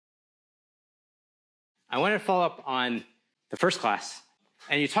I wanted to follow up on the first class,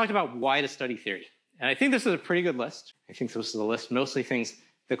 and you talked about why to study theory. And I think this is a pretty good list. I think this is a list, mostly things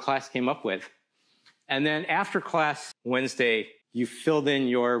the class came up with. And then after class Wednesday, you filled in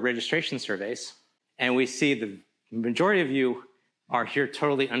your registration surveys, and we see the majority of you are here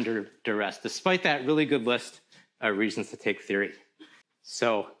totally under duress, despite that really good list of reasons to take theory.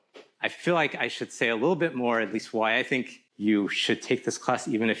 So I feel like I should say a little bit more, at least why I think you should take this class,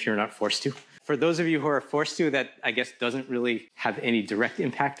 even if you're not forced to. For those of you who are forced to, that I guess doesn't really have any direct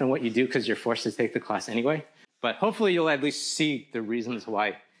impact on what you do because you're forced to take the class anyway. But hopefully you'll at least see the reasons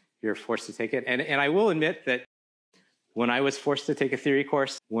why you're forced to take it. And I will admit that when I was forced to take a theory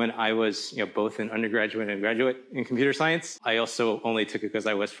course, when I was both an undergraduate and graduate in computer science, I also only took it because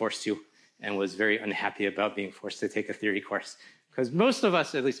I was forced to and was very unhappy about being forced to take a theory course. Because most of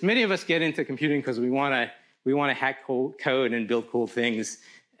us, at least many of us, get into computing because we want to hack code and build cool things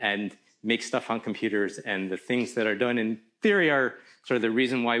and make stuff on computers. And the things that are done in theory are sort of the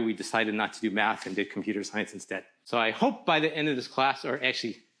reason why we decided not to do math and did computer science instead. So I hope by the end of this class, or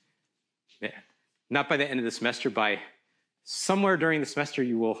actually, not by the end of the semester, by somewhere during the semester,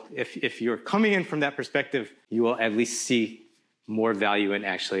 you will, if you're coming in from that perspective, you will at least see more value in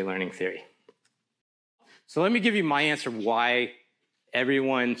actually learning theory. So let me give you my answer why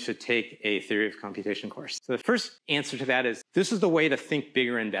everyone should take a theory of computation course. So the first answer to that is this is the way to think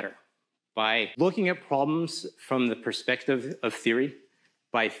bigger and better. By looking at problems from the perspective of theory,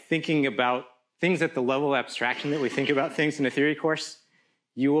 by thinking about things at the level of abstraction that we think about things in a theory course,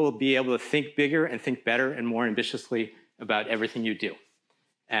 you will be able to think bigger and think better and more ambitiously about everything you do.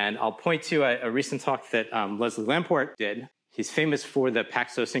 And I'll point to a recent talk that Leslie Lamport did. He's famous for the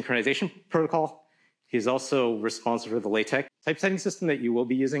Paxos synchronization protocol. He's also responsible for the LaTeX typesetting system that you will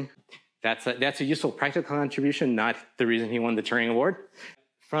be using. That's a useful practical contribution, not the reason he won the Turing Award.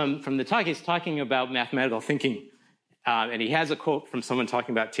 From the talk, he's talking about mathematical thinking. And he has a quote from someone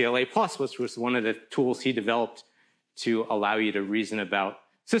talking about TLA+, which was one of the tools he developed to allow you to reason about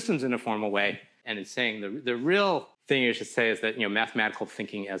systems in a formal way. And it's saying the real thing you should say is that mathematical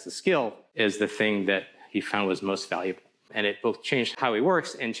thinking as a skill is the thing that he found was most valuable. And it both changed how he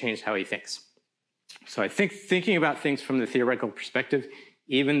works and changed how he thinks. So I think thinking about things from the theoretical perspective,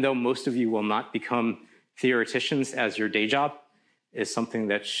 even though most of you will not become theoreticians as your day job, is something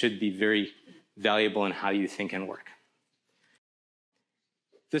that should be very valuable in how you think and work.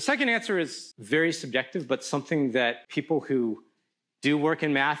 The second answer is very subjective, but something that people who do work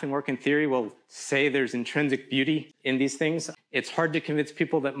in math and work in theory will say there's intrinsic beauty in these things. It's hard to convince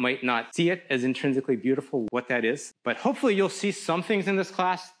people that might not see it as intrinsically beautiful what that is. But hopefully you'll see some things in this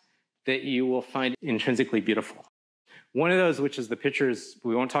class that you will find intrinsically beautiful. One of those, which is the pictures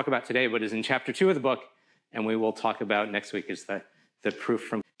we won't talk about today, but is in chapter 2 of the book, and we will talk about next week, is the proof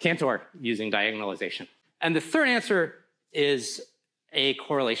from Cantor using diagonalization. And the third answer is a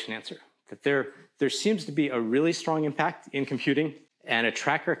correlation answer, that there seems to be a really strong impact in computing and a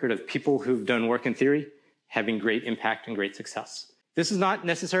track record of people who've done work in theory having great impact and great success. This is not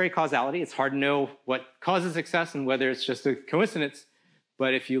necessary causality. It's hard to know what causes success and whether it's just a coincidence.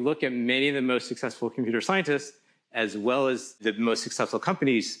 But if you look at many of the most successful computer scientists, as well as the most successful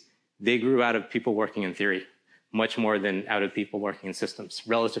companies, they grew out of people working in theory, much more than out of people working in systems,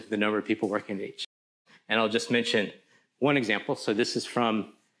 relative to the number of people working in each. And I'll just mention one example. So this is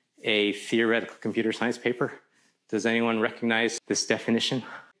from a theoretical computer science paper. Does anyone recognize this definition?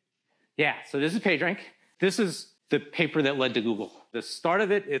 Yeah, so this is PageRank. This is the paper that led to Google. The start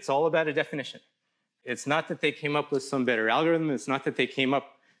of it, it's all about a definition. It's not that they came up with some better algorithm. It's not that they came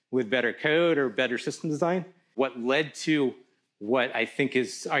up with better code or better system design. What led to what I think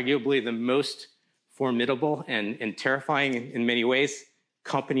is arguably the most formidable and terrifying in many ways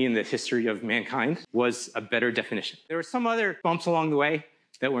company in the history of mankind was a better definition. There were some other bumps along the way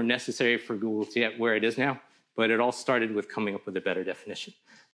that were necessary for Google to get where it is now, but it all started with coming up with a better definition.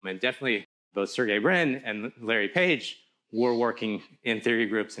 And definitely both Sergey Brin and Larry Page were working in theory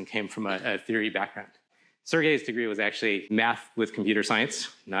groups and came from a theory background. Sergey's degree was actually math with computer science,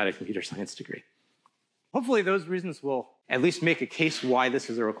 not a computer science degree. Hopefully those reasons will at least make a case why this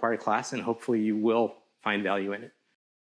is a required class, and hopefully you will find value in it.